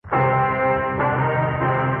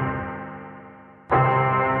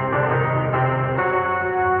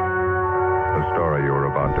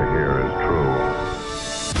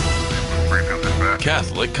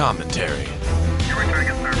Catholic commentary.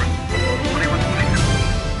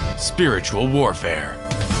 Spiritual warfare.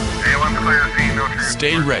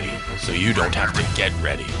 Stay ready so you don't have to get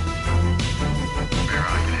ready.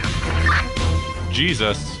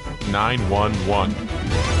 Jesus 911.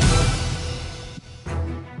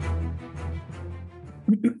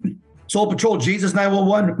 Soul Patrol, Jesus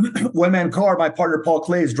 911, one-man car. My partner Paul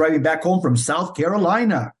Clay is driving back home from South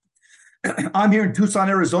Carolina. I'm here in Tucson,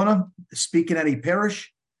 Arizona, speaking at a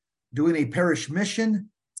parish, doing a parish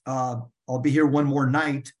mission. I'll be here one more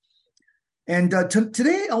night. And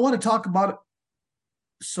today I want to talk about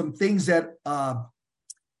some things that,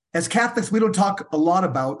 as Catholics, we don't talk a lot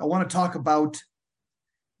about. I want to talk about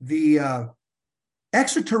the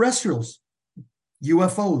extraterrestrials,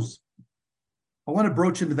 UFOs. I want to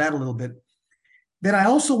broach into that a little bit. Then I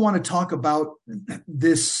also want to talk about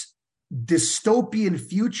this dystopian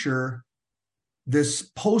future, this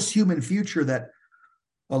post-human future that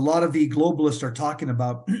a lot of the globalists are talking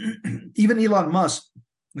about. Even Elon Musk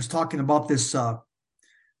was talking about this,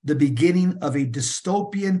 the beginning of a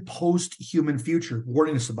dystopian post-human future,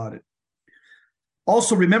 warning us about it.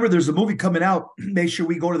 Also, remember, there's a movie coming out. Make sure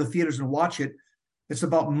we go to the theaters and watch it. It's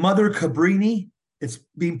about Mother Cabrini. It's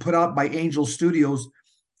being put out by Angel Studios.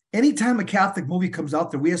 Anytime a Catholic movie comes out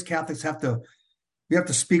there, we as Catholics have to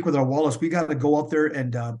speak with our wallets. We got to go out there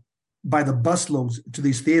and buy the busloads to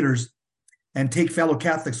these theaters and take fellow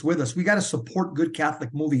Catholics with us. We got to support good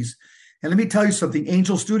Catholic movies. And let me tell you something,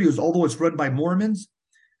 Angel Studios, although it's run by Mormons,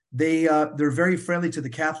 they're very friendly to the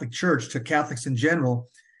Catholic Church, to Catholics in general.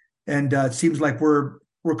 And it seems like we're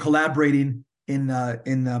collaborating in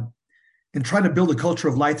trying to build a culture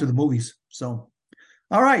of light through the movies. So,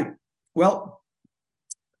 all right. Well,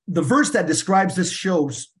 the verse that describes this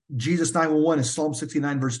shows Jesus 911 is Psalm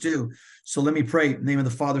 69, verse 2. So let me pray. In the name of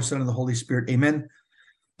the Father, Son, and the Holy Spirit. Amen.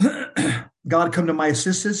 God, come to my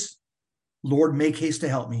assistance. Lord, make haste to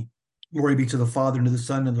help me. Glory be to the Father, and to the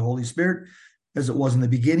Son, and the Holy Spirit, as it was in the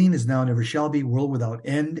beginning, is now, and ever shall be, world without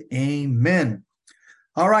end. Amen.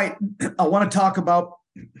 All right. I want to talk about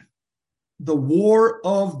the War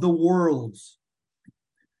of the Worlds.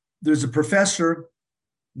 There's a professor,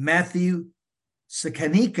 Matthew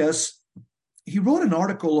Sakanikas. He wrote an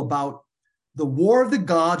article about the War of the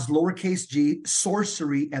Gods, lowercase g,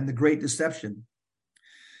 sorcery, and the Great Deception.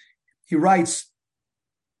 He writes,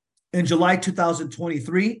 in July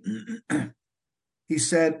 2023, he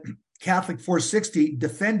said, Catholic 460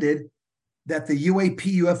 defended that the UAP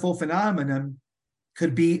UFO phenomenon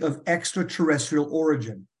could be of extraterrestrial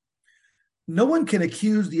origin. No one can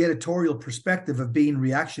accuse the editorial perspective of being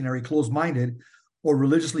reactionary, closed-minded, or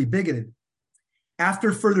religiously bigoted.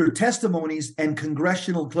 After further testimonies and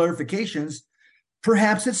congressional clarifications,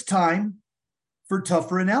 perhaps it's time for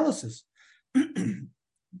tougher analysis.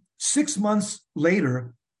 6 months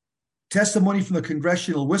later, testimony from the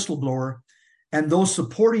congressional whistleblower and those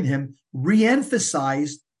supporting him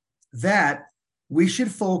re-emphasized that we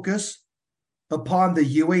should focus upon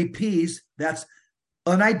the UAPs, that's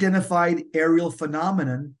unidentified aerial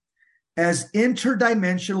phenomenon, as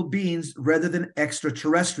interdimensional beings rather than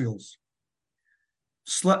extraterrestrials.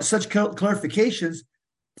 Such clarifications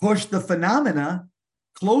push the phenomena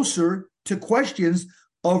closer to questions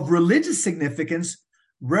of religious significance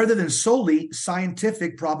rather than solely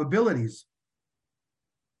scientific probabilities.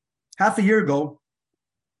 Half a year ago,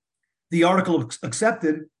 the article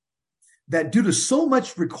accepted that due to so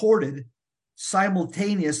much recorded,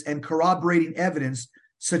 simultaneous, and corroborating evidence,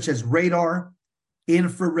 such as radar,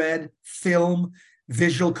 infrared, film,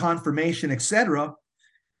 visual confirmation, etc.,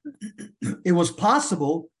 it was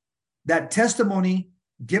possible that testimony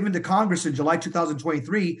given to Congress in July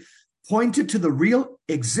 2023 pointed to the real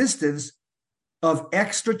existence of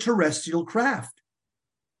extraterrestrial craft.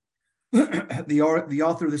 The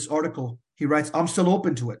author of this article, he writes, I'm still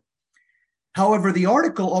open to it. However, the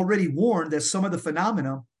article already warned that some of the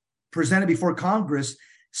phenomena presented before Congress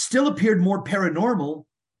still appeared more paranormal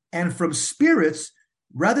and from spirits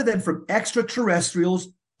rather than from extraterrestrials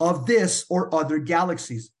of this or other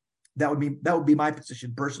galaxies. That would be my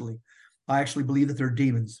position personally. I actually believe that they're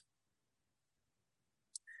demons.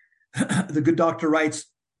 The good doctor writes,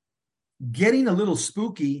 getting a little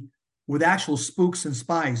spooky with actual spooks and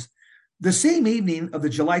spies. The same evening of the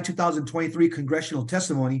July 2023 congressional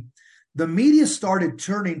testimony, the media started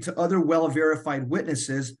turning to other well-verified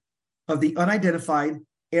witnesses of the unidentified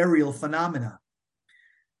aerial phenomena.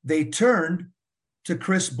 They turned to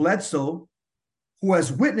Chris Bledsoe, who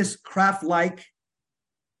has witnessed craft like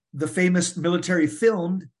the famous military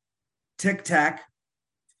filmed Tic Tac.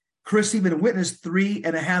 Chris even witnessed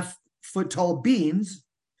 3.5 foot tall beings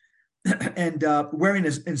and wearing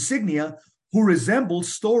his insignia who resembled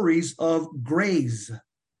stories of grays.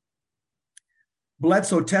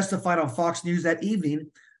 Bledsoe testified on Fox News that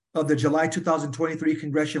evening of the July 2023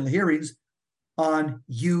 congressional hearings on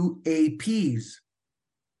UAPs.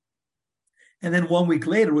 And then 1 week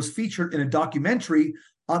later was featured in a documentary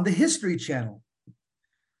on the History Channel.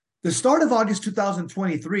 The start of August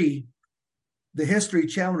 2023, the History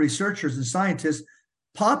Channel researchers and scientists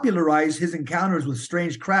popularized his encounters with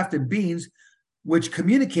strange craft and beings which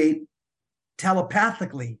communicate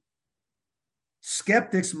telepathically.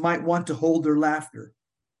 Skeptics might want to hold their laughter.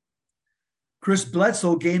 Chris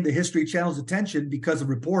Bledsoe gained the History Channel's attention because of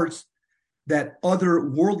reports that other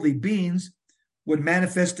worldly beings would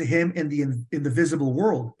manifest to him in the visible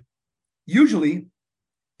world, usually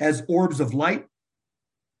as orbs of light,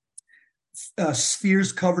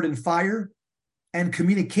 spheres covered in fire, and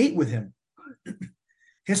communicate with him.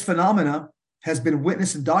 His phenomena has been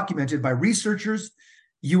witnessed and documented by researchers,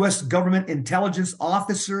 U.S. government intelligence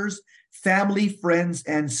officers, family, friends,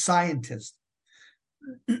 and scientists.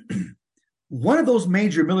 One of those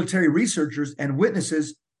major military researchers and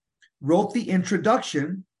witnesses wrote the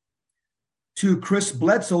introduction to Chris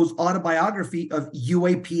Bledsoe's autobiography of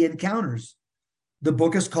UAP encounters. The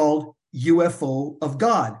book is called UFO of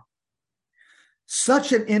God.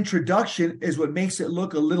 Such an introduction is what makes it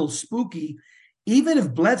look a little spooky, even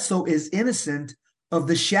if Bledsoe is innocent of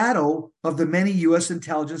the shadow of the many U.S.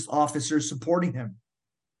 intelligence officers supporting him.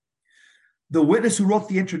 The witness who wrote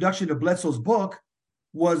the introduction to Bledsoe's book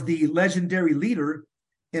was the legendary leader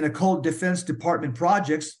in occult Defense Department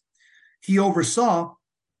projects. He oversaw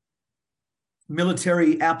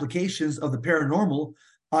military applications of the paranormal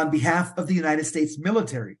on behalf of the United States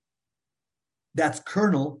military. That's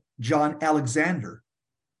Colonel John Alexander.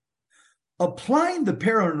 Applying the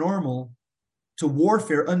paranormal to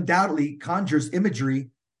warfare undoubtedly conjures imagery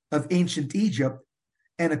of ancient Egypt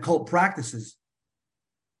and occult practices.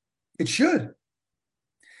 It should.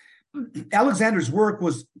 Alexander's work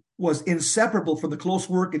was inseparable from the close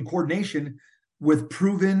work and coordination with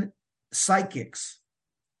proven psychics.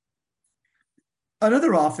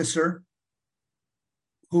 Another officer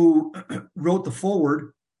who wrote the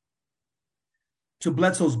foreword to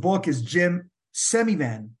Bledsoe's book is Jim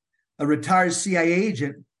Semivan, a retired CIA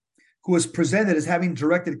agent who was presented as having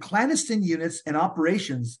directed clandestine units and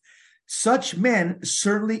operations. Such men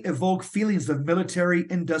certainly evoke feelings of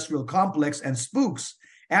military-industrial complex and spooks.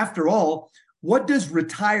 After all, what does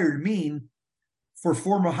retired mean for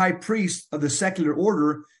former high priests of the secular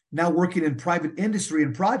order now working in private industry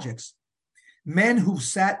and projects? Men who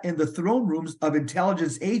sat in the throne rooms of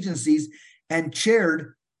intelligence agencies and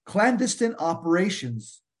chaired clandestine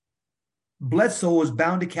operations. Bledsoe was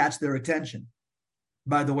bound to catch their attention.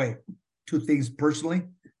 By the way, two things personally.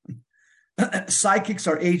 Psychics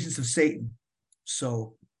are agents of Satan.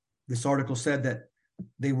 So this article said that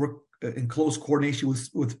they work in close coordination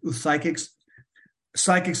with psychics.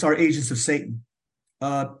 Psychics are agents of Satan.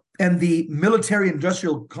 And the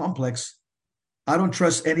military-industrial complex, I don't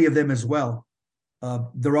trust any of them as well.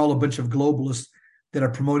 They're all a bunch of globalists that are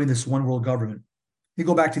promoting this one world government. Let me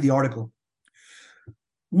go back to the article.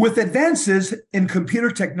 With advances in computer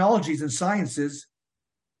technologies and sciences,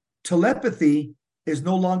 telepathy is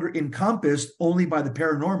no longer encompassed only by the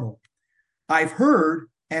paranormal. I've heard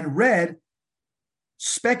and read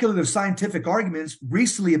speculative scientific arguments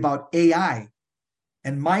recently about AI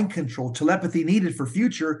and mind control, telepathy needed for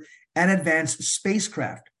future and advanced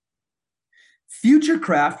spacecraft. Future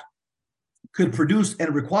craft could produce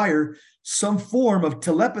and require some form of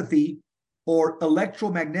telepathy or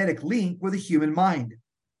electromagnetic link with the human mind.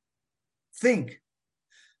 Think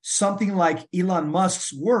something like Elon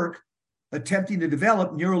Musk's work attempting to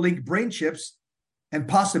develop Neuralink brain chips and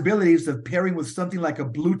possibilities of pairing with something like a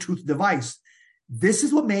Bluetooth device. This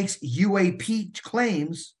is what makes UAP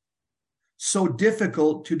claims so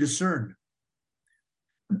difficult to discern.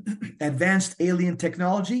 Advanced alien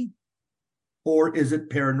technology, or is it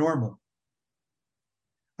paranormal?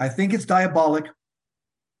 I think it's diabolic,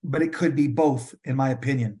 but it could be both, in my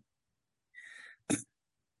opinion.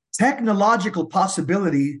 Technological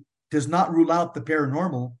possibility does not rule out the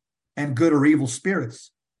paranormal and good or evil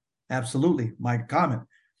spirits. Absolutely, my comment.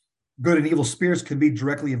 Good and evil spirits can be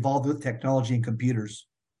directly involved with technology and computers.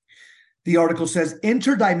 The article says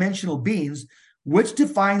interdimensional beings, which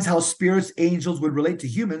defines how spirits, angels would relate to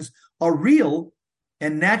humans, are real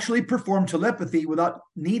and naturally perform telepathy without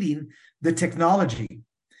needing the technology.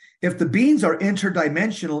 If the beings are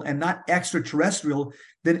interdimensional and not extraterrestrial,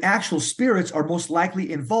 then actual spirits are most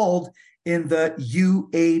likely involved in the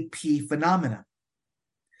UAP phenomena.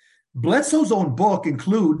 Bledsoe's own book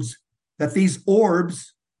includes that these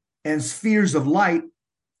orbs and spheres of light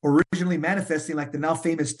originally manifesting like the now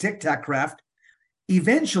famous Tic Tac craft,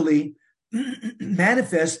 eventually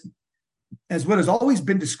manifest as what has always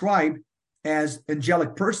been described as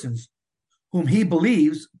angelic persons, whom he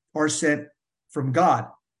believes are sent from God.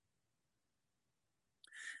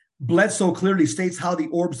 Bledsoe clearly states how the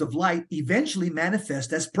orbs of light eventually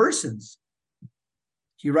manifest as persons.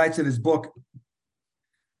 He writes in his book,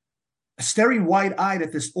 staring wide-eyed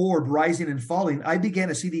at this orb rising and falling, I began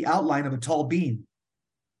to see the outline of a tall being.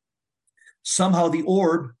 Somehow the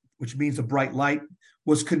orb, which means a bright light,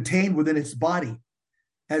 was contained within its body,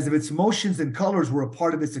 as if its motions and colors were a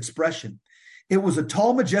part of its expression. It was a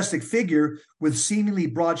tall, majestic figure with seemingly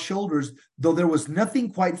broad shoulders, though there was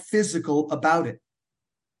nothing quite physical about it.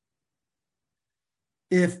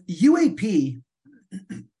 If UAP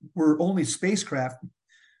were only spacecraft,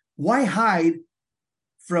 why hide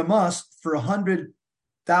from us for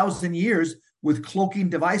 100,000 years with cloaking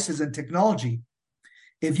devices and technology?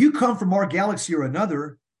 If you come from our galaxy or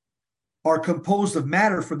another, are composed of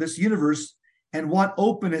matter from this universe, and want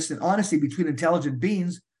openness and honesty between intelligent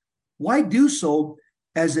beings, why do so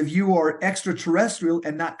as if you are extraterrestrial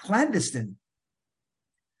and not clandestine?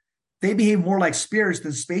 They behave more like spirits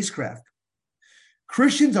than spacecraft.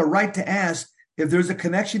 Christians are right to ask if there's a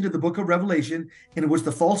connection to the book of Revelation in which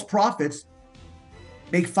the false prophets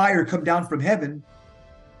make fire come down from heaven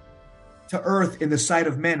to earth in the sight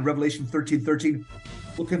of men, Revelation 13:13.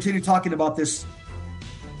 We'll continue talking about this.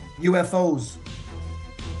 UFOs,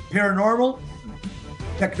 paranormal,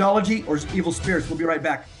 technology, or evil spirits. We'll be right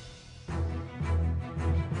back.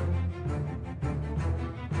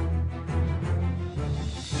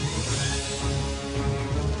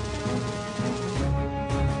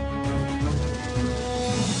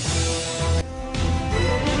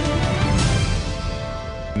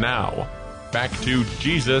 Now, back to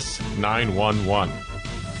Jesus 911.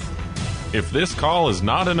 If this call is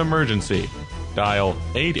not an emergency, dial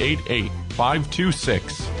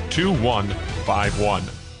 888-526-2151.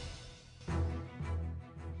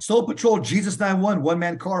 Soul Patrol, Jesus 911,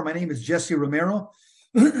 one-man car. My name is Jesse Romero.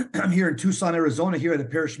 I'm here in Tucson, Arizona, here at a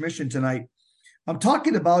parish mission tonight. I'm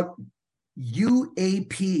talking about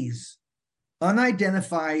UAPs,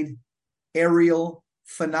 unidentified aerial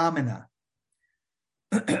phenomena.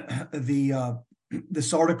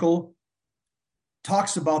 This article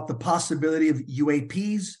talks about the possibility of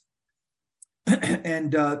UAPs,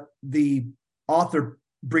 and the author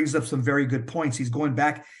brings up some very good points. He's going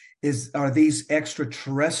back, are these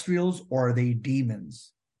extraterrestrials or are they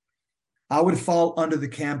demons? I would fall under the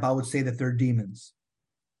camp, I would say that they're demons.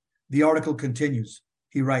 The article continues.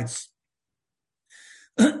 He writes,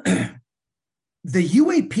 the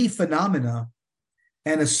UAP phenomena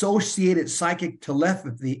and associated psychic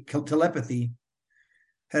telepathy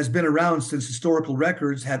has been around since historical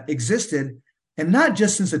records have existed, and not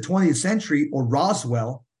just since the 20th century or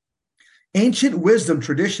Roswell. Ancient wisdom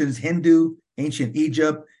traditions, Hindu, ancient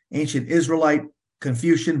Egypt, ancient Israelite,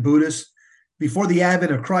 Confucian, Buddhist, before the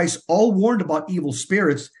advent of Christ, all warned about evil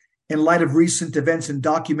spirits. In light of recent events and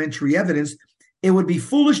documentary evidence, it would be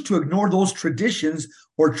foolish to ignore those traditions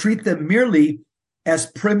or treat them merely as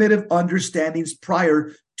primitive understandings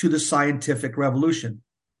prior to the scientific revolution.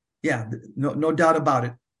 Yeah, no doubt about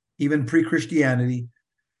it. Even pre-Christianity,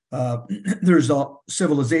 there's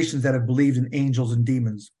civilizations that have believed in angels and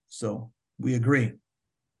demons. So we agree.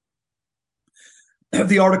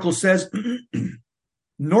 The article says,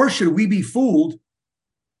 nor should we be fooled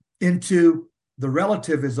into the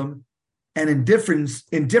relativism and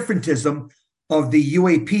indifferentism of the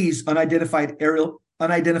UAP's unidentified aerial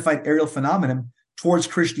phenomenon towards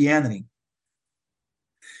Christianity.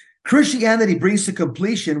 Christianity brings to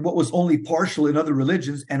completion what was only partial in other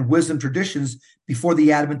religions and wisdom traditions before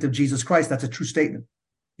the advent of Jesus Christ. That's a true statement.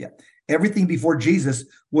 Yeah. Everything before Jesus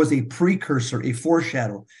was a precursor, a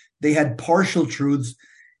foreshadow. They had partial truths.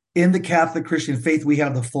 In the Catholic Christian faith, we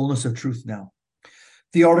have the fullness of truth now.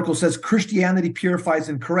 The article says Christianity purifies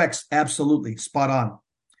and corrects. Absolutely. Spot on.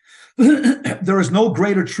 There is no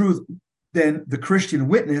greater truth than the Christian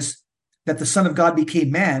witness that the Son of God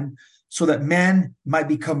became man so that man might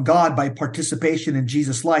become God by participation in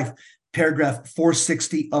Jesus' life. Paragraph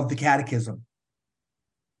 460 of the Catechism.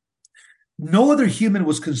 No other human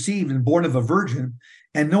was conceived and born of a virgin,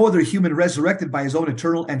 and no other human resurrected by his own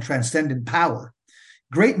eternal and transcendent power.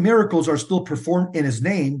 Great miracles are still performed in his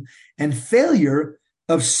name, and failure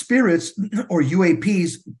of spirits or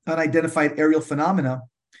UAPs, unidentified aerial phenomena,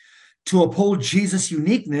 to uphold Jesus'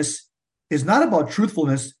 uniqueness is not about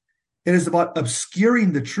truthfulness. It is about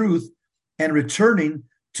obscuring the truth and returning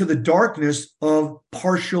to the darkness of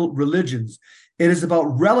partial religions. It is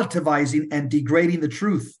about relativizing and degrading the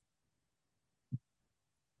truth.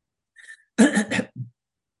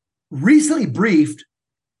 Recently briefed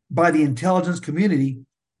by the intelligence community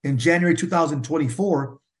in January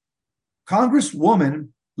 2024, Congresswoman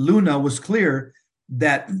Luna was clear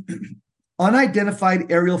that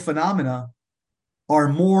unidentified aerial phenomena are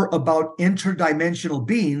more about interdimensional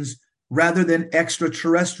beings rather than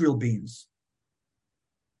extraterrestrial beings.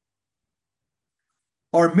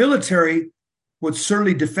 Our military would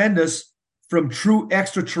certainly defend us from true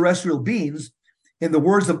extraterrestrial beings. In the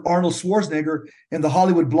words of Arnold Schwarzenegger in the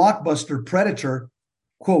Hollywood blockbuster Predator,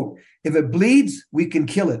 quote, "If it bleeds, we can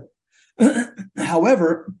kill it."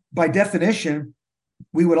 However, by definition,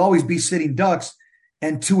 we would always be sitting ducks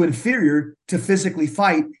and too inferior to physically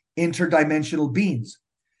fight interdimensional beings,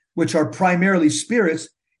 which are primarily spirits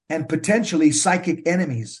and potentially psychic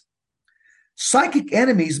enemies. Psychic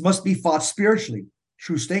enemies must be fought spiritually.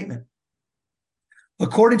 True statement.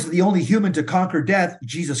 According to the only human to conquer death,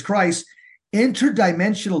 Jesus Christ,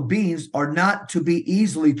 interdimensional beings are not to be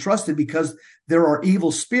easily trusted because there are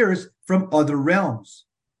evil spirits from other realms.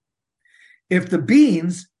 If the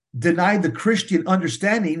beings deny the Christian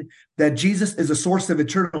understanding that Jesus is a source of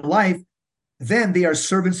eternal life, then they are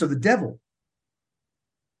servants of the devil.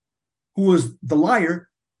 Who is the liar?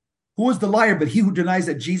 Who is the liar but he who denies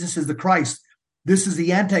that Jesus is the Christ? This is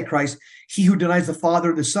the Antichrist, he who denies the Father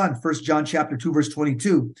and the Son. 1 John chapter 2, verse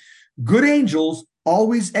 22. Good angels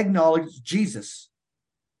always acknowledge Jesus.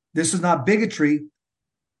 This is not bigotry.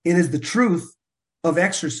 It is the truth of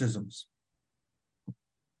exorcisms.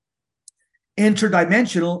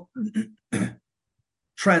 Interdimensional,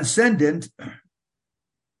 transcendent,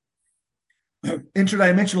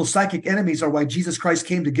 interdimensional psychic enemies are why Jesus Christ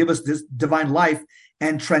came to give us this divine life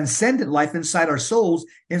and transcendent life inside our souls,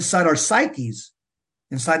 inside our psyches,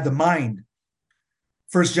 inside the mind.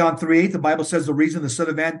 1 John 3:8, the Bible says the reason the Son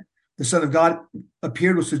of Man, the Son of God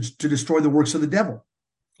appeared was to destroy the works of the devil.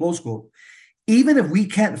 Close quote. Even if we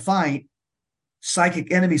can't fight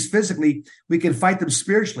psychic enemies physically, we can fight them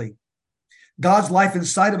spiritually. God's life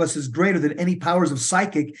inside of us is greater than any powers of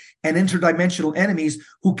psychic and interdimensional enemies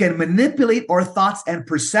who can manipulate our thoughts and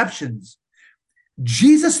perceptions.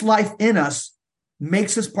 Jesus' life in us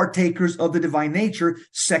makes us partakers of the divine nature,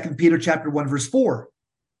 2 Peter chapter 1, verse 4.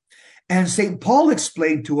 And St. Paul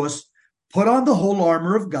explained to us, put on the whole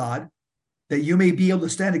armor of God, that you may be able to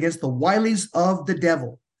stand against the wiles of the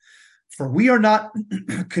devil. For we are not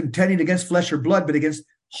contending against flesh or blood, but against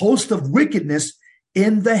host of wickedness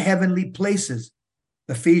in the heavenly places.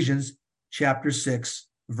 Ephesians chapter 6,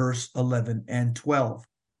 verse 11 and 12.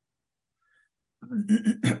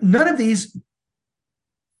 None of these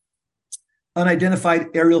unidentified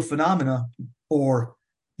aerial phenomena, or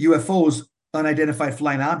UFOs, unidentified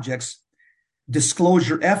flying objects,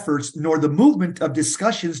 disclosure efforts, nor the movement of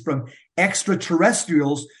discussions from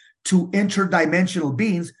extraterrestrials to interdimensional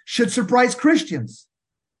beings should surprise Christians.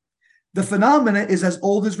 The phenomena is as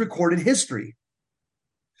old as recorded history.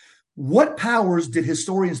 What powers did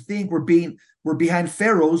historians think were behind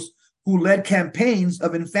pharaohs who led campaigns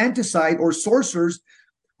of infanticide, or sorcerers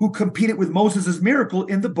who competed with Moses' miracle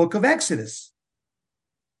in the book of Exodus?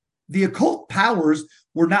 The occult powers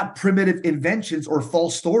were not primitive inventions or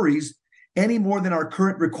false stories any more than our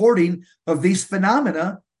current recording of these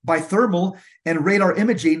phenomena by thermal and radar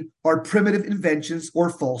imaging are primitive inventions or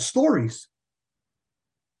false stories.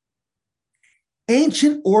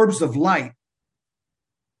 Ancient orbs of light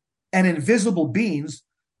and invisible beings,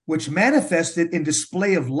 which manifested in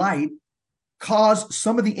display of light, caused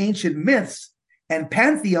some of the ancient myths and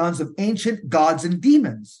pantheons of ancient gods and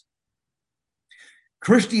demons.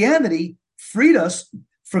 Christianity freed us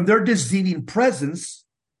from their deceiving presence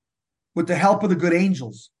with the help of the good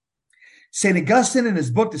angels. St. Augustine, in his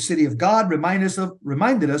book, The City of God,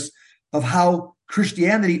 reminded us of how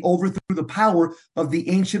Christianity overthrew the power of the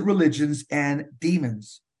ancient religions and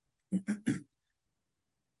demons.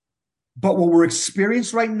 But what we're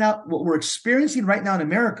experiencing right now in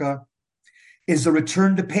America is a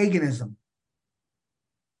return to paganism.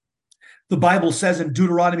 The Bible says in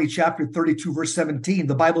Deuteronomy chapter 32, verse 17,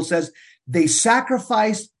 the Bible says, they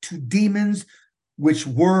sacrificed to demons which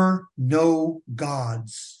were no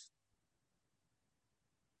gods.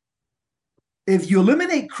 If you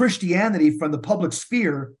eliminate Christianity from the public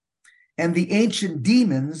sphere and the ancient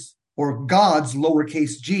demons, or gods,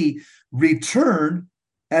 lowercase g, return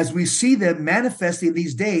as we see them manifesting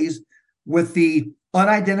these days with the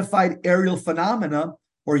unidentified aerial phenomena,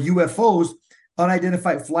 or UFOs,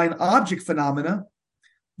 unidentified flying object phenomena,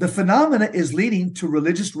 the phenomena is leading to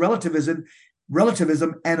religious relativism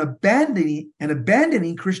and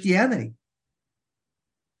abandoning Christianity.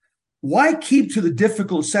 Why keep to the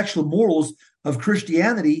difficult sexual morals of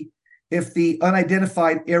Christianity if the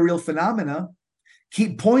unidentified aerial phenomena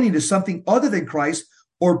keep pointing to something other than Christ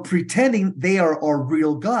or pretending they are our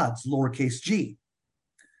real gods, lowercase g.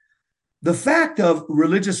 The fact of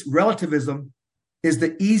religious relativism is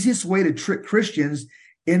the easiest way to trick Christians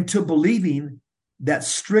into believing that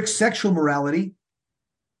strict sexual morality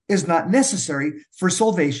is not necessary for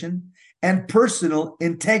salvation and personal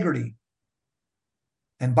integrity.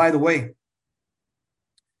 And by the way,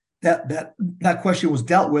 that question was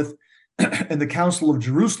dealt with in the Council of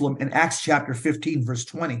Jerusalem in Acts chapter 15, verse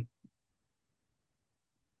 20.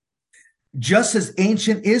 Just as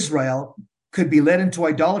ancient Israel could be led into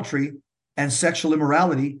idolatry and sexual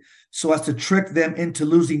immorality so as to trick them into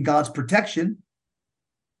losing God's protection,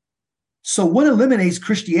 so one eliminates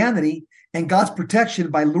Christianity and God's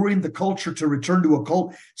protection by luring the culture to return to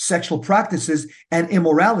occult sexual practices and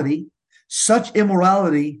immorality. Such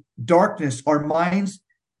immorality, darkness our minds,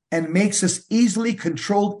 and makes us easily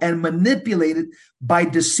controlled and manipulated by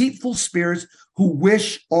deceitful spirits who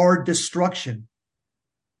wish our destruction.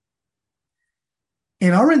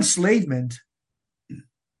 In our enslavement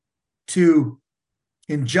to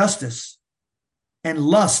injustice and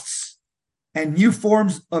lusts and new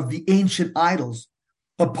forms of the ancient idols,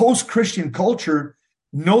 a post-Christian culture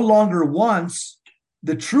no longer wants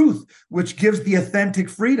the truth, which gives the authentic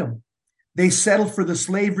freedom. They settle for the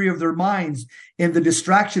slavery of their minds in the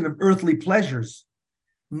distraction of earthly pleasures.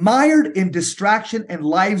 Mired in distraction and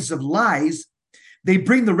lives of lies, they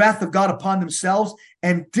bring the wrath of God upon themselves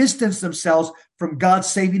and distance themselves from God's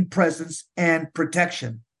saving presence and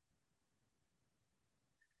protection.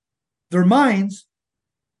 Their minds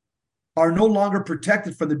are no longer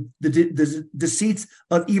protected from the deceits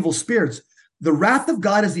of evil spirits. The wrath of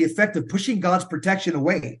God is the effect of pushing God's protection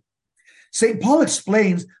away. St. Paul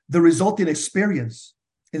explains the resulting experience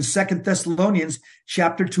in 2 Thessalonians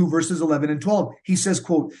chapter 2, verses 11 and 12. He says,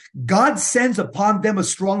 quote, God sends upon them a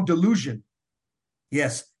strong delusion.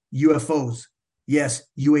 Yes, UFOs. Yes,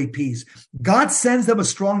 UAPs. God sends them a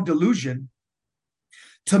strong delusion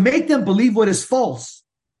to make them believe what is false,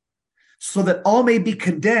 so that all may be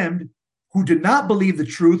condemned who did not believe the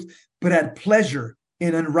truth, but had pleasure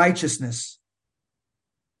in unrighteousness.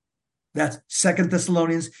 That's 2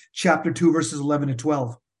 Thessalonians chapter 2, verses 11 and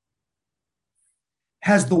 12.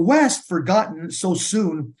 Has the West forgotten so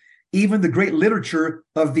soon even the great literature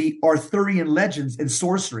of the Arthurian legends and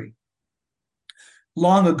sorcery?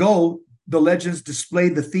 Long ago, the legends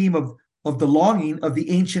displayed the theme of the longing of the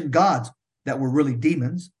ancient gods, that were really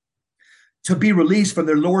demons, to be released from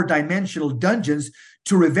their lower dimensional dungeons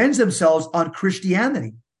to revenge themselves on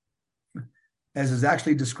Christianity, as is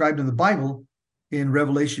actually described in the Bible in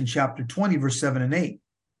Revelation chapter 20, verse 7 and 8.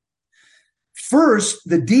 First,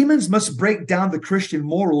 the demons must break down the Christian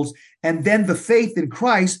morals, and then the faith in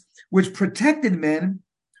Christ, which protected men,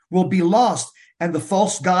 will be lost, and the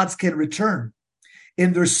false gods can return.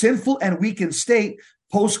 In their sinful and weakened state,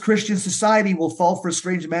 post-Christian society will fall for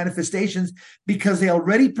strange manifestations because they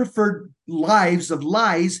already preferred lives of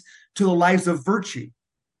lies to the lives of virtue.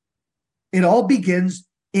 It all begins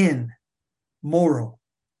in moral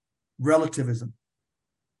relativism.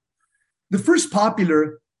 The first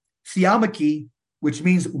popular theomachy, which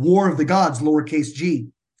means war of the gods, lowercase g,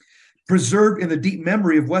 preserved in the deep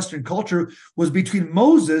memory of Western culture, was between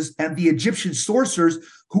Moses and the Egyptian sorcerers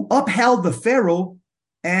who upheld the Pharaoh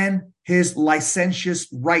and his licentious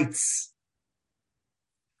rites.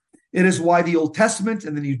 It is why the Old Testament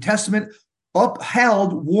and the New Testament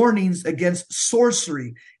upheld warnings against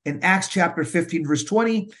sorcery in Acts chapter 15, verse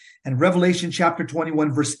 20, and Revelation chapter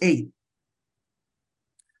 21, verse 8.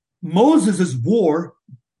 Moses' war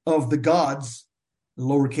of the gods,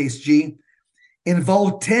 lowercase g,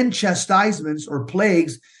 involved 10 chastisements or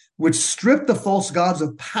plagues which stripped the false gods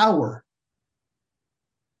of power.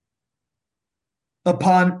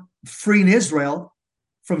 Upon freeing Israel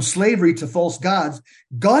from slavery to false gods,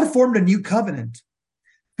 God formed a new covenant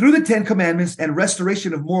through the 10 commandments and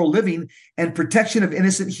restoration of moral living and protection of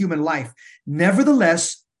innocent human life.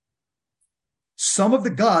 Nevertheless, some of the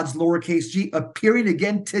gods, lowercase g, appearing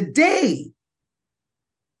again today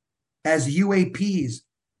as UAPs,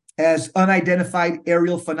 as unidentified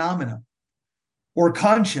aerial phenomena, or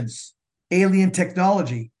conscience, alien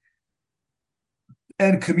technology,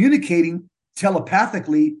 and communicating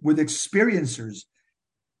telepathically with experiencers.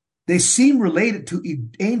 They seem related to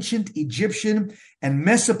ancient Egyptian and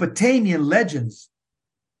Mesopotamian legends.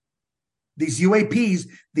 These UAPs,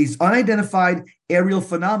 these unidentified aerial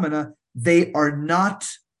phenomena, they are not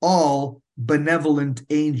all benevolent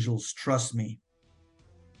angels, trust me.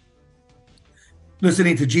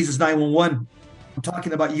 Listening to Jesus 911, I'm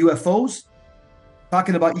talking about UFOs,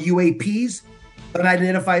 talking about UAPs,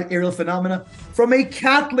 unidentified aerial phenomena from a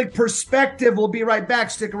Catholic perspective. We'll be right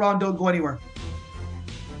back. Stick around. Don't go anywhere.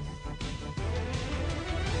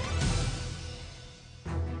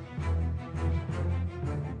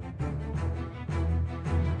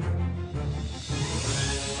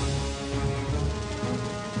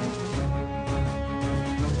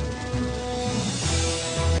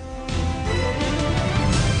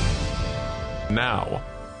 Now,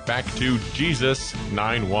 back to Jesus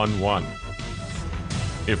 911.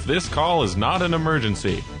 If this call is not an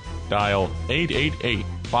emergency, dial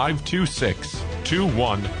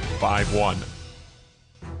 888-526-2151.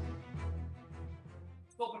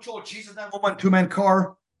 Snow Patrol, Jesus 911, two-man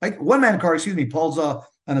car. One-man car, excuse me. Paul's on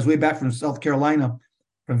his way back from South Carolina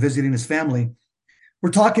from visiting his family. We're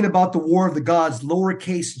talking about the War of the Gods,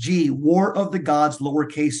 lowercase g. War of the Gods,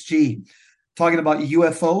 lowercase g. Talking about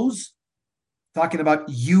UFOs, talking about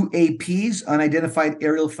UAPs, unidentified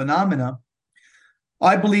aerial phenomena.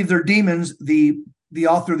 I believe they're demons. The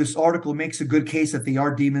author of this article makes a good case that they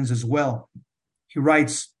are demons as well. He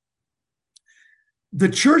writes, the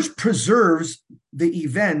church preserves the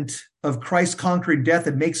event of Christ conquering death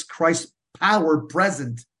and makes Christ's power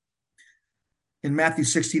present in Matthew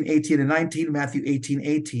 16:18 and 19, Matthew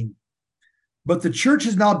 18:18. But the church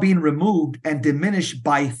is now being removed and diminished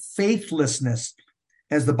by faithlessness,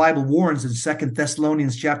 as the Bible warns in 2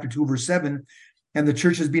 Thessalonians chapter 2, verse 7, and the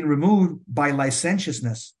church is being removed by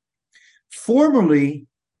licentiousness. Formerly,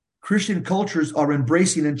 Christian cultures are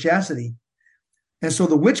embracing inchastity. And so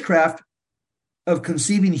the witchcraft of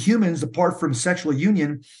conceiving humans apart from sexual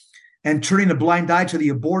union and turning a blind eye to the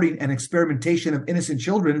aborting and experimentation of innocent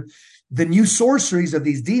children, the new sorceries of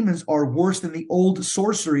these demons are worse than the old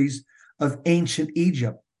sorceries of ancient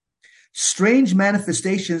Egypt. Strange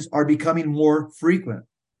manifestations are becoming more frequent.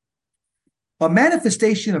 A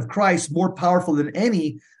manifestation of Christ more powerful than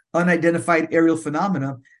any unidentified aerial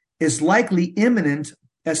phenomena is likely imminent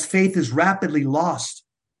as faith is rapidly lost.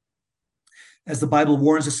 As the Bible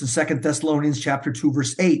warns us in 2 Thessalonians chapter 2,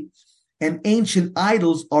 verse 8, and ancient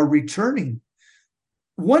idols are returning.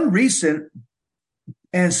 One recent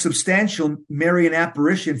and substantial Marian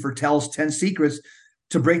apparition foretells 10 secrets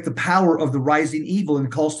to break the power of the rising evil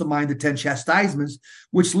and calls to mind the 10 chastisements,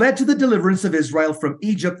 which led to the deliverance of Israel from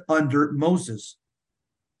Egypt under Moses.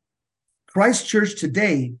 Christ's church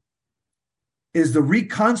today is the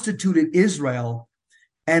reconstituted Israel,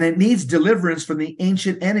 and it needs deliverance from the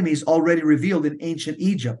ancient enemies already revealed in ancient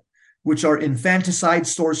Egypt, which are infanticide,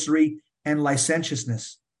 sorcery, and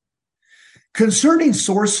licentiousness. Concerning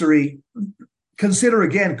sorcery, consider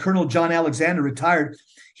again Colonel John Alexander, retired.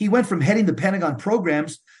 He went from heading the Pentagon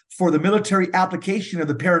programs for the military application of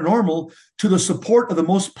the paranormal to the support of the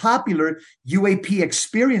most popular UAP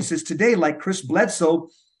experiences today, like Chris Bledsoe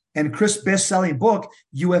and Chris' best-selling book,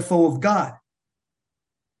 UFO of God.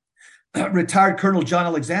 Retired Colonel John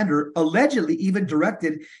Alexander allegedly even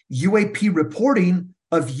directed UAP reporting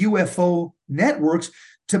of UFO networks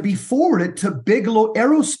to be forwarded to Bigelow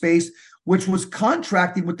Aerospace, which was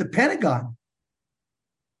contracting with the Pentagon.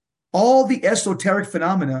 All the esoteric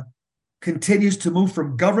phenomena continues to move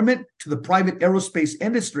from government to the private aerospace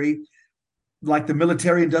industry, like the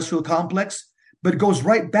military-industrial complex, but goes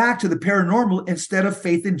right back to the paranormal instead of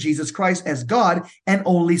faith in Jesus Christ as God and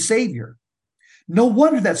only Savior. No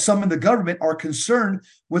wonder that some in the government are concerned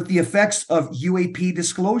with the effects of UAP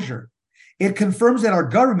disclosure. It confirms that our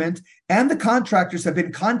government and the contractors have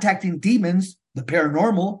been contacting demons, the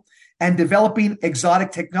paranormal, and developing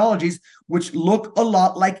exotic technologies which look a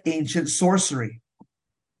lot like ancient sorcery.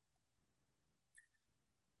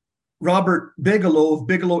 Robert Bigelow of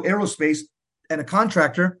Bigelow Aerospace, and a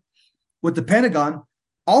contractor with the Pentagon,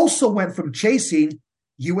 also went from chasing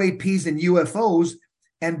UAPs and UFOs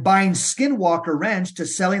and buying Skinwalker Ranch to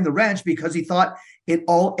selling the ranch because he thought it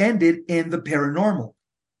all ended in the paranormal.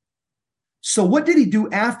 So what did he do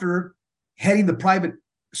after heading the private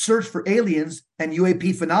search for aliens and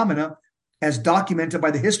UAP phenomena, as documented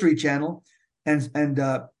by the History Channel and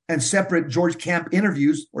separate George Knapp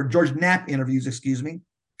interviews, excuse me?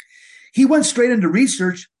 He went straight into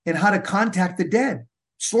research in how to contact the dead,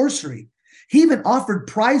 sorcery. He even offered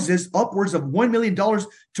prizes upwards of $1 million to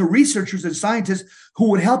researchers and scientists who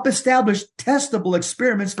would help establish testable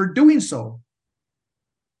experiments for doing so.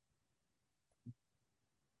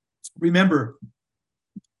 Remember,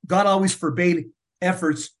 God always forbade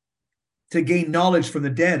efforts to gain knowledge from the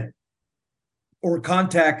dead or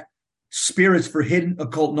contact spirits for hidden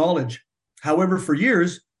occult knowledge. However, for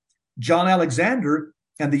years, John Alexander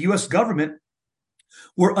and the U.S. government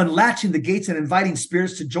were unlatching the gates and inviting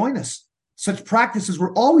spirits to join us. Such practices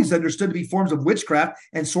were always understood to be forms of witchcraft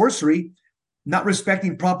and sorcery, not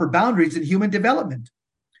respecting proper boundaries in human development.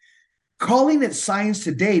 Calling it science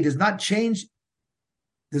today does not change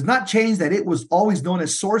that it was always known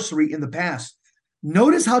as sorcery in the past.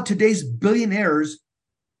 Notice how today's billionaires,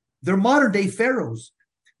 they're modern day pharaohs.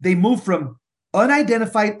 They move from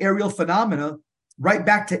unidentified aerial phenomena right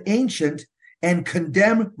back to ancient and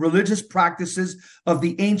condemn religious practices of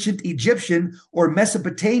the ancient Egyptian or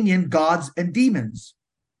Mesopotamian gods and demons.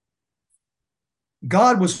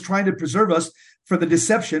 God was trying to preserve us from the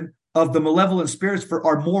deception of the malevolent spirits for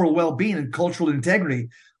our moral well-being and cultural integrity.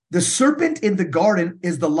 The serpent in the garden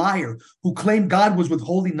is the liar who claimed God was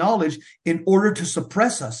withholding knowledge in order to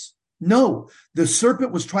suppress us. No, the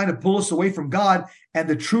serpent was trying to pull us away from God and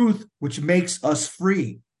the truth which makes us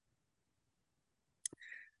free.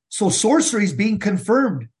 So sorcery is being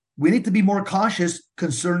confirmed. We need to be more cautious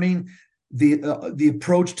concerning the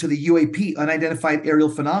approach to the UAP, unidentified aerial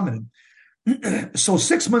phenomenon. So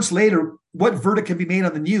 6 months later, what verdict can be made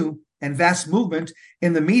on the new and vast movement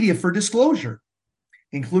in the media for disclosure,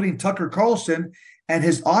 including Tucker Carlson and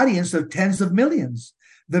his audience of tens of millions?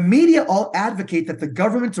 The media all advocate that the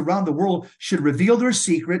governments around the world should reveal their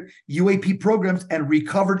secret UAP programs and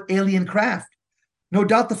recovered alien craft. No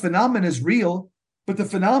doubt the phenomenon is real, but the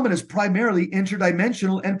phenomenon is primarily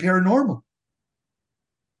interdimensional and paranormal.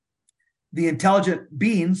 The intelligent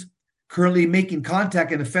beings currently making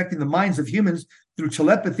contact and affecting the minds of humans through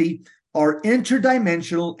telepathy are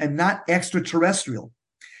interdimensional and not extraterrestrial.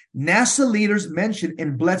 NASA leaders mentioned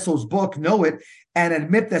in Bledsoe's book know it and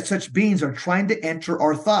admit that such beings are trying to enter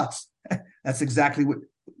our thoughts. That's exactly what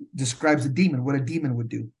describes a demon, what a demon would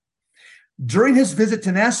do. During his visit to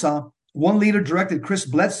NASA, one leader directed Chris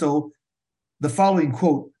Bledsoe the following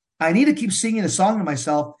quote, "I need to keep singing a song to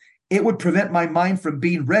myself. It would prevent my mind from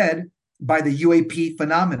being read by the UAP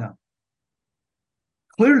phenomena.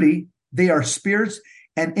 Clearly, they are spirits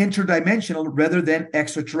and interdimensional rather than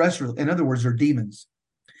extraterrestrial. In other words, they're demons."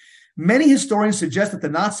 Many historians suggest that the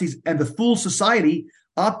Nazis and the Fool Society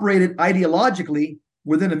operated ideologically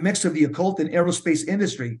within a mix of the occult and aerospace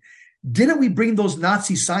industry. Didn't we bring those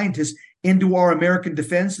Nazi scientists into our American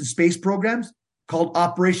defense and space programs called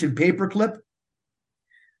Operation Paperclip?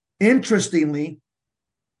 Interestingly,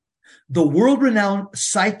 the world-renowned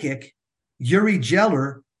psychic Uri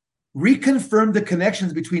Geller reconfirmed the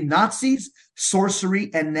connections between Nazis,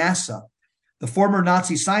 sorcery, and NASA. The former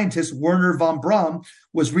Nazi scientist Werner von Braun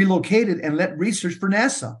was relocated and led research for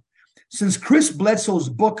NASA. Since Chris Bledsoe's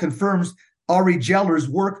book confirms Uri Geller's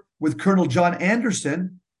work with Colonel John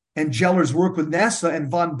Anderson and Geller's work with NASA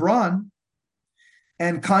and von Braun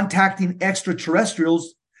and contacting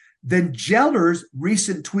extraterrestrials, then Geller's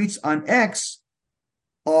recent tweets on X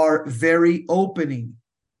are very opening.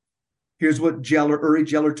 Here's what Uri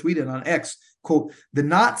Geller tweeted on X, quote, "The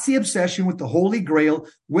Nazi obsession with the Holy Grail,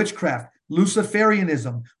 witchcraft,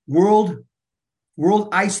 Luciferianism, world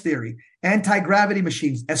ice theory, anti-gravity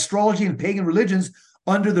machines, astrology, and pagan religions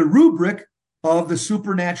under the rubric of the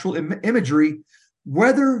supernatural imagery.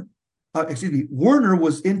 Werner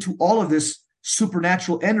was into all of this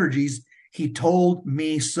supernatural energies. He told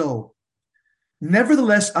me so.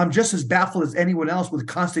 Nevertheless, I'm just as baffled as anyone else with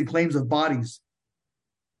constant claims of bodies."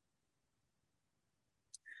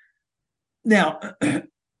 Now,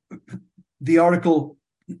 the article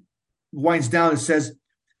winds down and says,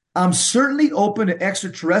 "I'm certainly open to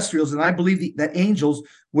extraterrestrials, and I believe that angels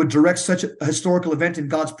would direct such a historical event in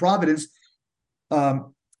God's providence.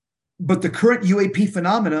 But the current UAP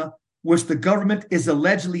phenomena, which the government is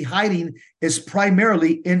allegedly hiding, is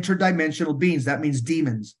primarily interdimensional beings." That means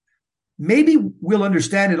demons. "Maybe we'll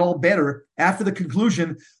understand it all better after the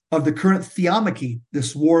conclusion of the current theomachy,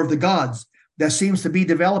 this war of the gods, that seems to be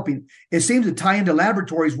developing. It seems to tie into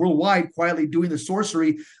laboratories worldwide quietly doing the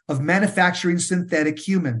sorcery of manufacturing synthetic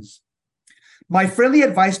humans. My friendly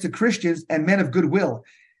advice to Christians and men of goodwill: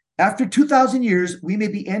 after 2,000 years, we may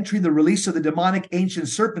be entering the release of the demonic ancient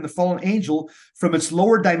serpent, the fallen angel, from its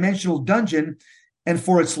lower dimensional dungeon and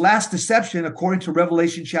for its last deception, according to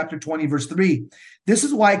Revelation chapter 20, verse 3. This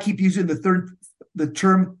is why I keep using the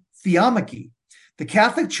term theomachy. The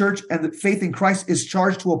Catholic Church and the faith in Christ is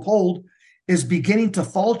charged to uphold is beginning to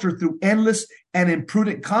falter through endless and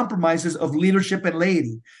imprudent compromises of leadership and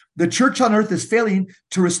laity. The church on earth is failing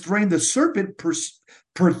to restrain the serpent per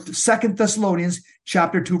 2 Thessalonians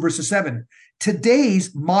chapter 2, verse 7.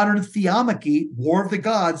 Today's modern theomachy, war of the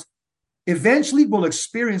gods, eventually will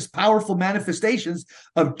experience powerful manifestations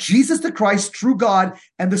of Jesus the Christ, true God,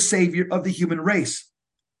 and the Savior of the human race.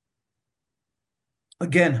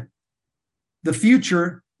 Again, the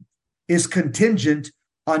future is contingent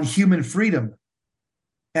on human freedom.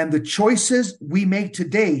 And the choices we make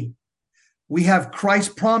today, we have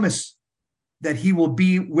Christ's promise that he will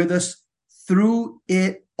be with us through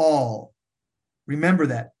it all. Remember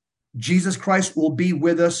that. Jesus Christ will be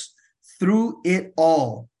with us through it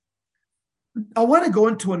all. I want to go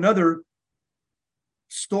into another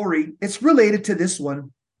story. It's related to this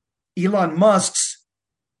one. Elon Musk's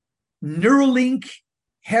Neuralink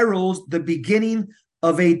heralds the beginning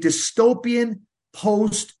of a dystopian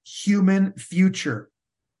post-human future.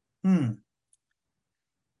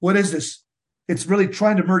 What is this? It's really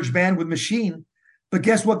trying to merge man with machine. But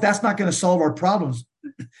guess what? That's not going to solve our problems.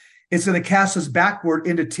 It's going to cast us backward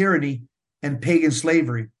into tyranny and pagan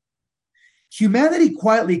slavery. Humanity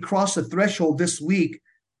quietly crossed the threshold this week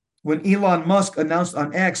when Elon Musk announced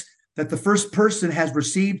on X that the first person has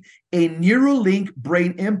received a Neuralink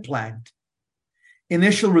brain implant.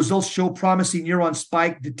 Initial results show promising neuron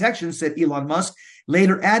spike detection, said Elon Musk,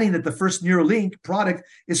 later adding that the first Neuralink product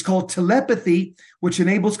is called telepathy, which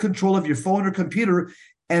enables control of your phone or computer,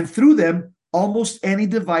 and through them, almost any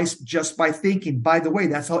device just by thinking. By the way,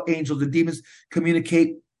 that's how angels and demons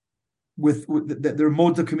communicate with their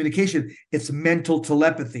modes of communication. It's mental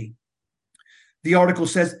telepathy. The article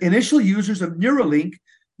says initial users of Neuralink,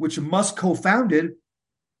 which Musk co-founded,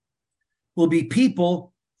 will be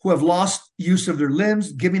people who have lost use of their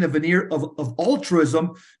limbs, giving a veneer of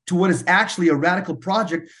altruism to what is actually a radical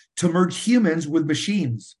project to merge humans with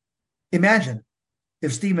machines. Imagine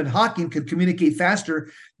if Stephen Hawking could communicate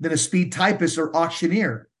faster than a speed typist or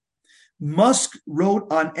auctioneer. Musk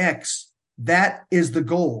wrote on X, that is the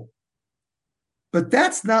goal. But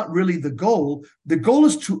that's not really the goal. The goal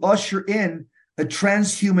is to usher in a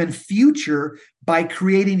transhuman future by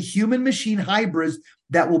creating human-machine hybrids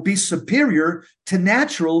that will be superior to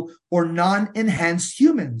natural or non-enhanced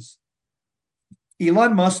humans.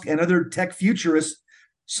 Elon Musk and other tech futurists,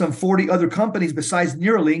 some 40 other companies besides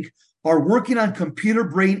Neuralink, are working on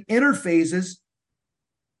computer-brain interfaces.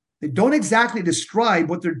 They don't exactly describe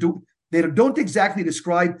what they're doing. They don't exactly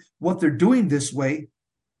describe what they're doing this way.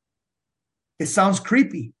 It sounds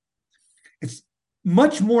creepy. It's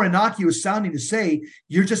much more innocuous sounding to say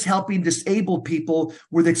you're just helping disable people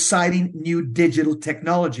with exciting new digital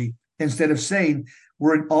technology instead of saying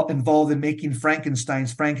we're involved in making Frankenstein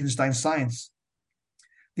science.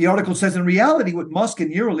 The article says in reality, what Musk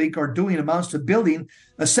and Neuralink are doing amounts to building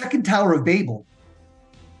a second Tower of Babel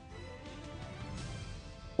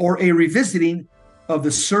or a revisiting of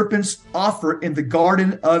the serpent's offer in the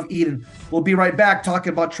Garden of Eden. We'll be right back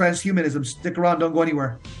talking about transhumanism. Stick around, don't go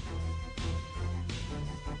anywhere.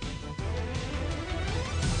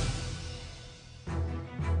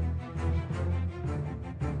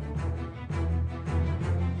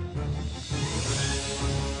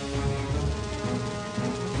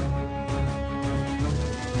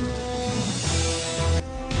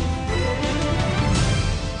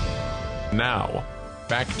 Now,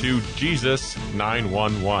 back to Jesus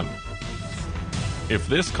 911. If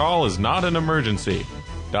this call is not an emergency,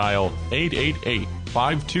 dial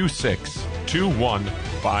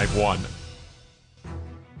 888-526-2151.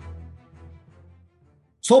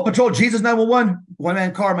 Soul Patrol, Jesus 911,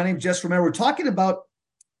 one-man car. My name's Jess Romero. We're talking about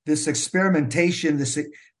this experimentation,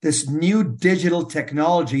 this new digital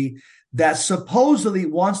technology that supposedly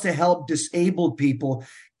wants to help disabled people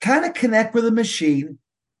kind of connect with a machine.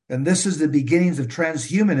 And this is the beginnings of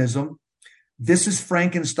transhumanism. This is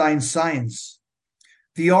Frankenstein science.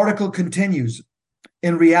 The article continues.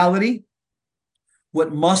 In reality,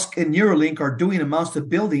 what Musk and Neuralink are doing amounts to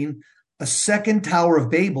building a second Tower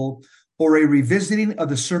of Babel or a revisiting of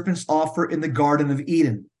the serpent's offer in the Garden of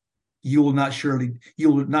Eden. You will not surely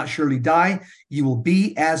die. You will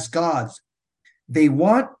be as gods. They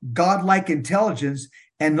want godlike intelligence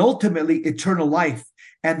and ultimately eternal life.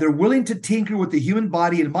 And they're willing to tinker with the human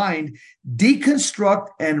body and mind, deconstruct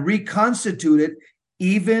and reconstitute it,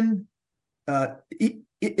 even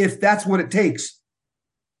if that's what it takes.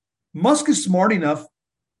 Musk is smart enough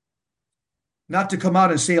not to come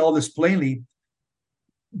out and say all this plainly,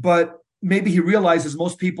 but maybe he realizes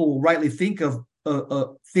most people will rightly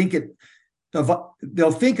they'll think of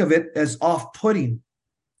it as off-putting,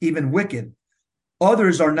 even wicked.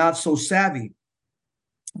 Others are not so savvy.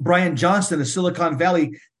 Brian Johnson, a Silicon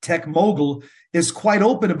Valley tech mogul, is quite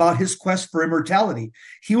open about his quest for immortality.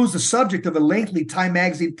 He was the subject of a lengthy Time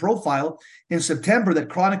magazine profile in September that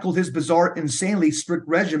chronicled his bizarre, insanely strict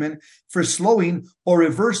regimen for slowing or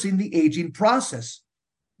reversing the aging process.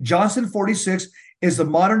 Johnson, 46, is the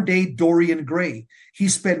modern-day Dorian Gray. He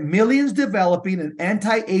spent millions developing an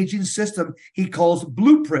anti-aging system he calls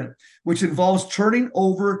Blueprint, which involves turning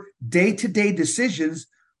over day-to-day decisions,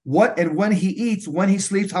 what and when he eats, when he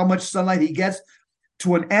sleeps, how much sunlight he gets,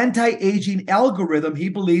 to an anti-aging algorithm he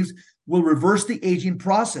believes will reverse the aging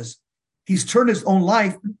process. He's turned his own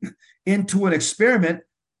life into an experiment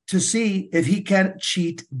to see if he can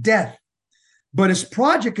cheat death. But his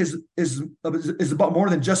project is about more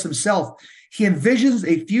than just himself. He envisions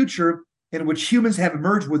a future in which humans have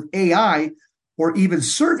emerged with AI or even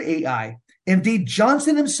serve AI. Indeed,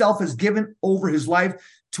 Johnson himself has given over his life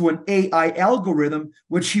to an AI algorithm,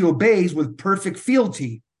 which he obeys with perfect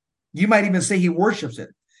fealty. You might even say he worships it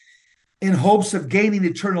in hopes of gaining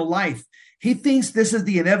eternal life. He thinks this is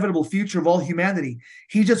the inevitable future of all humanity.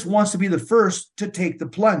 He just wants to be the first to take the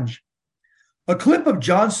plunge. A clip of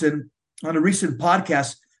Johnson on a recent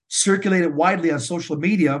podcast circulated widely on social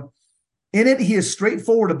media. In it, he is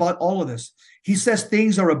straightforward about all of this. He says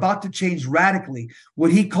things are about to change radically.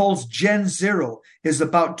 What he calls Gen Zero is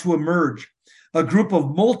about to emerge. A group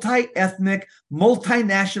of multi-ethnic,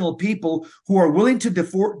 multinational people who are willing to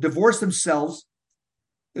divorce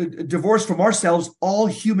from ourselves all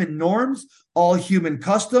human norms, all human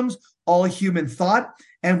customs, all human thought,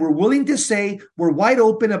 and we're willing to say we're wide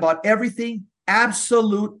open about everything,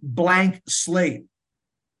 absolute blank slate.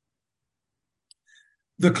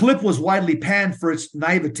 The clip was widely panned for its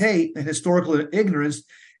naivete and historical ignorance,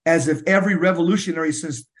 as if every revolutionary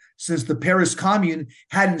since the Paris Commune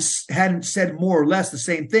hadn't said more or less the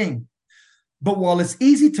same thing. But while it's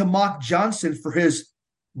easy to mock Johnson for his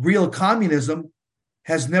real communism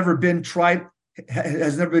has never been tried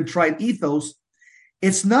ethos,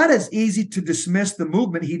 it's not as easy to dismiss the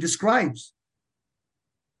movement he describes.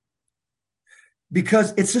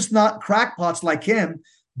 Because it's just not crackpots like him,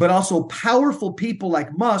 but also powerful people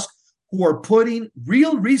like Musk who are putting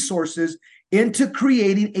real resources into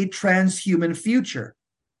creating a transhuman future.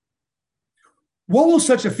 What will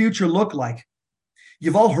such a future look like?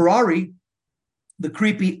 Yuval Harari, the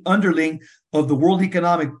creepy underling of the World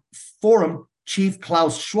Economic Forum chief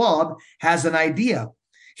Klaus Schwab, has an idea.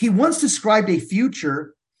 He once described a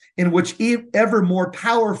future in which ever more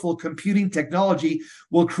powerful computing technology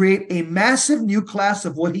will create a massive new class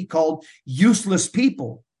of what he called useless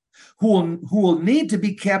people who will need to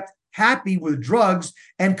be kept happy with drugs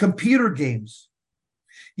and computer games.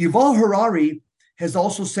 Yuval Harari has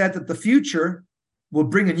also said that the future will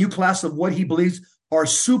bring a new class of what he believes are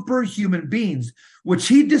superhuman beings, which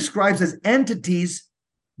he describes as entities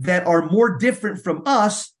that are more different from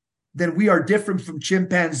us than we are different from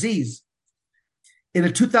chimpanzees. In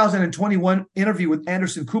a 2021 interview with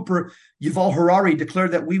Anderson Cooper, Yuval Harari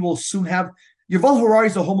declared that we will soon have... Yuval Harari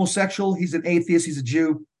is a homosexual, he's an atheist, he's a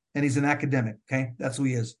Jew, and he's an academic, okay? That's who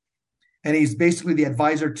he is. And he's basically the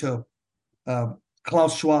advisor to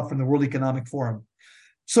Klaus Schwab from the World Economic Forum.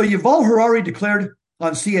 So Yuval Harari declared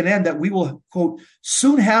on CNN that we will, quote,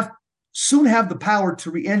 soon have the power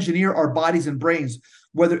to re-engineer our bodies and brains,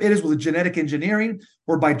 whether it is with genetic engineering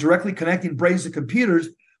or by directly connecting brains to computers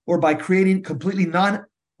or by creating completely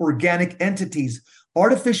non-organic entities.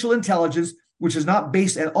 Artificial intelligence, which is not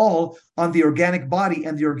based at all on the organic body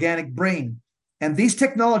and the organic brain. And these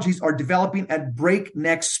technologies are developing at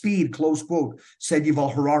breakneck speed, close quote, said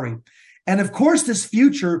Yuval Harari. And of course, this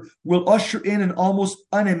future will usher in an almost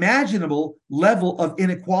unimaginable level of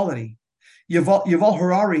inequality. Yuval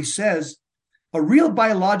Harari says, a real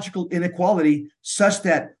biological inequality such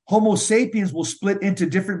that Homo sapiens will split into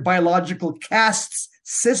different biological castes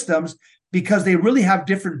systems because they really have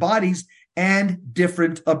different bodies and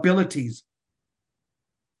different abilities.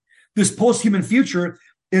 This post-human future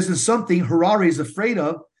isn't something Harari is afraid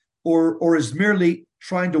of or is merely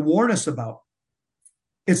trying to warn us about.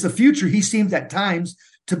 It's a future he seems at times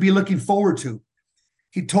to be looking forward to.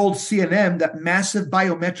 He told CNN that massive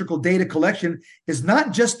biometrical data collection is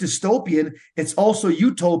not just dystopian, it's also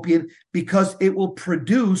utopian because it will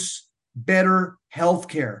produce better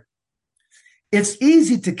healthcare. It's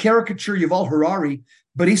easy to caricature Yuval Harari,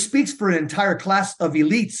 but he speaks for an entire class of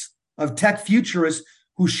elites, of tech futurists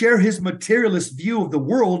who share his materialist view of the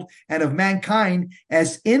world and of mankind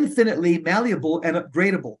as infinitely malleable and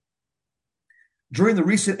upgradable. During the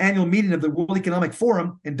recent annual meeting of the World Economic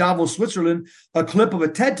Forum in Davos, Switzerland, a clip of a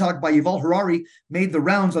TED Talk by Yuval Harari made the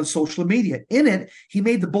rounds on social media. In it, he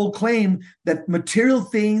made the bold claim that material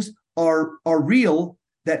things are real,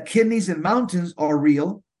 that kidneys and mountains are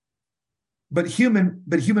real, but human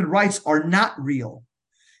rights are not real.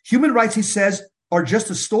 Human rights, he says, are just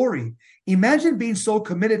a story. Imagine being so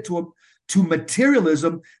committed to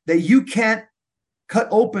materialism that you can't cut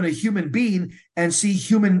open a human being and see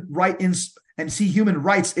human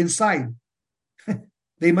rights inside.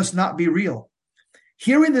 They must not be real.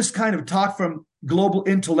 Hearing this kind of talk from global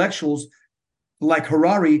intellectuals like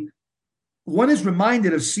Harari, one is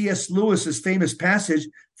reminded of C.S. Lewis's famous passage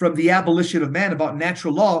from The Abolition of Man about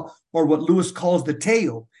natural law, or what Lewis calls the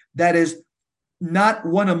Teo. That is, not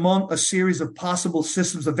one among a series of possible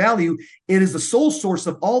systems of value. It is the sole source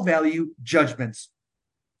of all value judgments.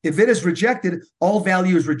 If it is rejected, all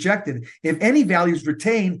value is rejected. If any value is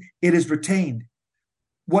retained, it is retained.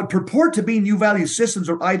 What purport to be new value systems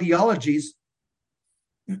or ideologies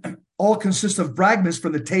all consist of fragments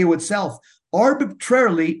from the Teo itself,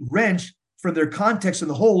 arbitrarily wrenched from their context in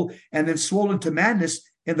the whole, and then swollen to madness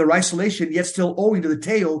in their isolation, yet still owing to the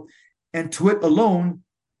Teo and to it alone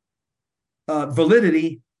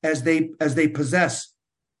validity as they possess.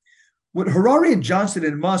 What Harari and Johnson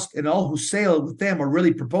and Musk and all who sail with them are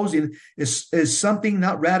really proposing is something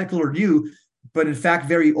not radical or new, but in fact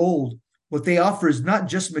very old. What they offer is not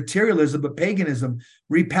just materialism, but paganism,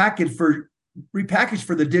 repackaged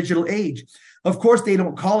for the digital age. Of course, they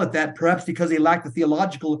don't call it that, perhaps because they lack the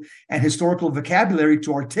theological and historical vocabulary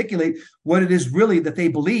to articulate what it is really that they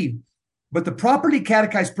believe. But the properly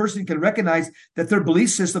catechized person can recognize that their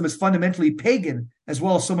belief system is fundamentally pagan, as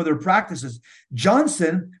well as some of their practices.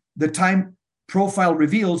 Johnson, the Time profile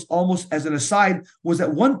reveals, almost as an aside, was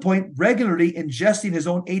at one point regularly ingesting his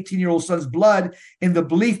own 18-year-old son's blood in the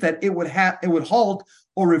belief that it would halt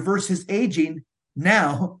or reverse his aging.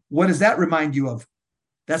 Now, what does that remind you of?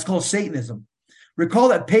 That's called Satanism. Recall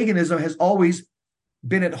that paganism has always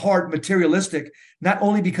been at heart materialistic, not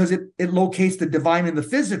only because it locates the divine in the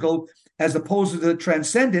physical as opposed to the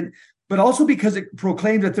transcendent, but also because it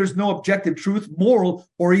proclaims that there's no objective truth, moral,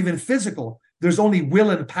 or even physical. There's only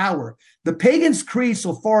will and power. The pagan's creed,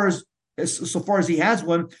 so far as he has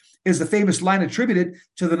one, is the famous line attributed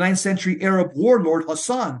to the 9th century Arab warlord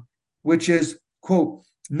Hassan, which is, quote,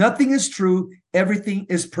 "Nothing is true, everything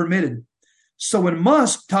is permitted." So when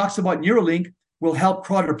Musk talks about Neuralink will help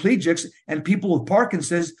quadriplegics and people with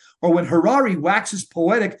Parkinson's, or when Harari waxes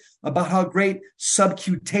poetic about how great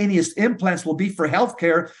subcutaneous implants will be for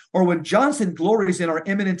healthcare, or when Johnson glories in our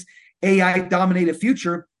imminent AI-dominated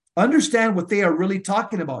future, understand what they are really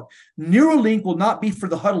talking about. Neuralink will not be for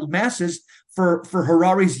the huddled masses, for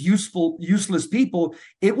Harari's useless people.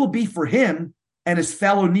 It will be for him and his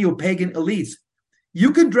fellow neo-pagan elites.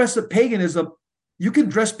 You can dress paganism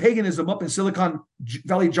up in Silicon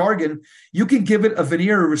Valley jargon. You can give it a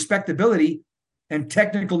veneer of respectability and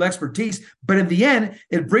technical expertise, but in the end,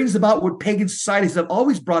 it brings about what pagan societies have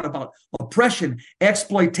always brought about: oppression,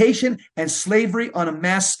 exploitation, and slavery on a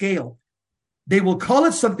mass scale. They will call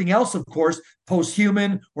it something else, of course,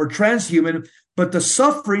 post-human or transhuman, but the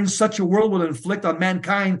suffering such a world will inflict on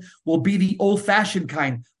mankind will be the old-fashioned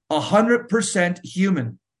kind, 100%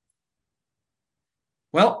 human.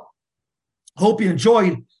 Well, hope you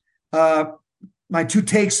enjoyed my two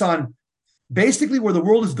takes on basically where the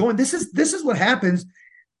world is going. This is what happens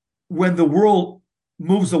when the world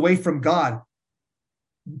moves away from God.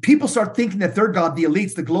 People start thinking that they're God, the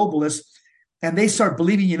elites, the globalists, and they start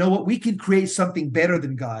believing, you know what, we can create something better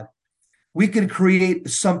than God. We can create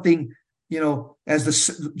something,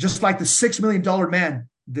 just like the $6 Million Man,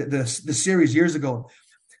 the series years ago.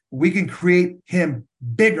 We can create him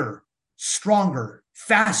bigger, stronger,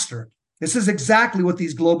 faster. This is exactly what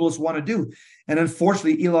these globalists want to do. And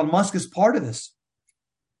unfortunately, Elon Musk is part of this.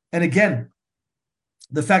 And again,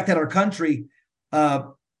 the fact that our country,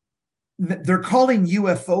 they're calling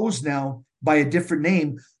UFOs now by a different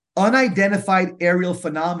name, unidentified aerial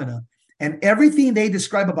phenomena. And everything they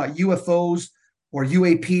describe about UFOs or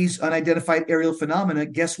UAPs, unidentified aerial phenomena,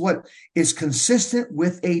 guess what? Is consistent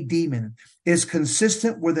with a demon, is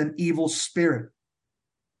consistent with an evil spirit.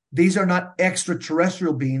 These are not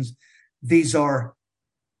extraterrestrial beings. These are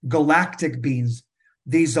galactic beings.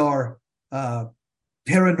 These are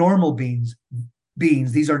paranormal beings.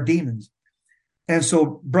 These are demons. And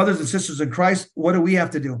so, brothers and sisters in Christ, what do we have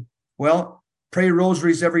to do? Well, pray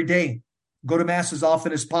rosaries every day. Go to Mass as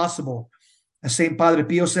often as possible. As St. Padre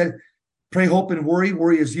Pio said, pray, hope, and worry.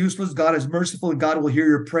 Worry is useless. God is merciful, and God will hear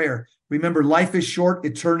your prayer. Remember, life is short.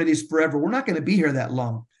 Eternity is forever. We're not going to be here that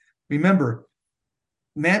long. Remember,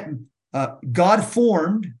 God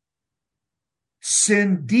formed,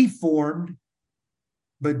 sin deformed,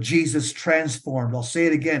 but Jesus transformed. I'll say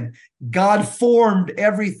it again. God formed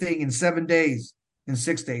everything in 7 days, in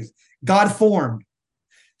 6 days. God formed.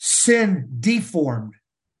 Sin deformed.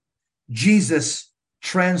 Jesus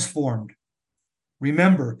transformed.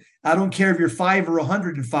 Remember, I don't care if you're 5 or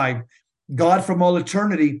 105. God from all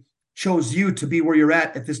eternity chose you to be where you're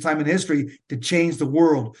at this time in history to change the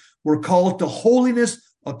world. We're called to holiness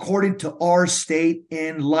according to our state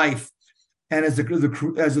in life. And as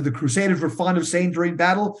the Crusaders were fond of saying during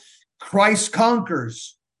battle, Christ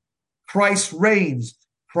conquers, Christ reigns,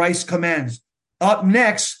 Christ commands. Up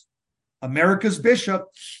next, America's Bishop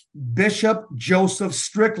Joseph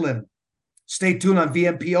Strickland. Stay tuned on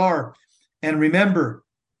VMPR. And remember,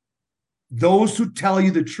 those who tell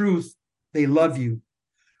you the truth, they love you.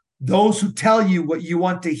 Those who tell you what you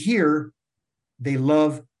want to hear, they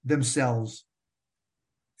love themselves.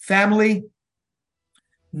 Family,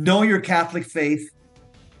 know your Catholic faith,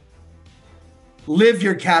 live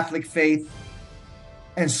your Catholic faith,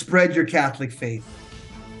 and spread your Catholic faith.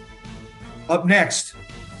 Up next,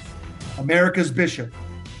 America's Bishop,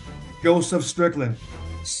 Joseph Strickland.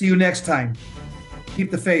 See you next time.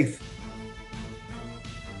 Keep the faith.